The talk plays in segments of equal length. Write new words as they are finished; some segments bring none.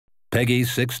Peggy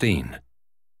 16.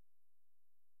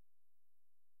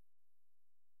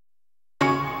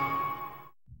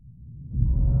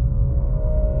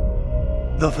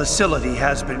 The facility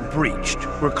has been breached.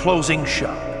 We're closing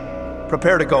shop.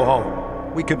 Prepare to go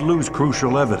home. We could lose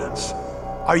crucial evidence.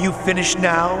 Are you finished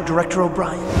now, Director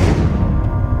O'Brien?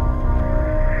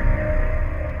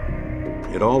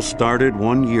 It all started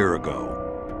 1 year ago.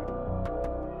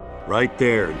 Right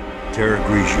there,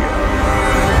 Terragrigia.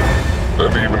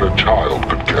 And even a child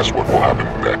could guess what will happen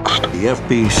next. The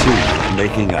FBC is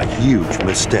making a huge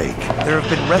mistake. There have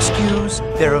been rescues,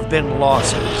 there have been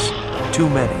losses. Too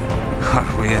many.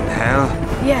 Are we in hell?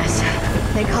 Yes,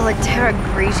 they call it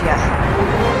Terragrigia.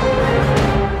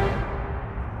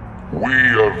 We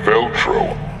are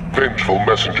Veltro, vengeful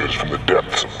messengers from the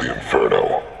depths of the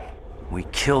Inferno. We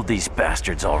killed these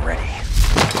bastards already.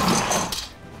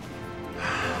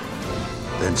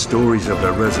 Then stories of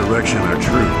their resurrection are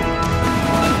true.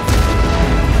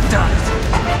 Done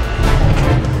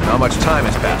it! Not much time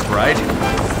has passed, right?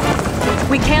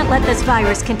 We can't let this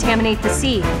virus contaminate the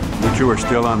sea. You two are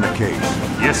still on the case.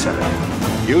 Yes, sir.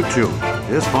 You two,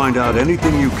 just find out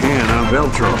anything you can on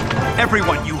Veltro.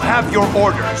 Everyone, you have your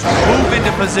orders. Move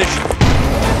into position.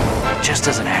 It just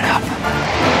doesn't add up.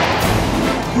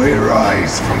 We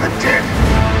rise from the dead.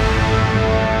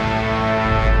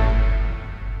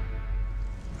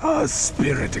 A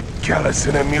spirit of callous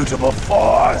and immutable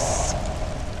force.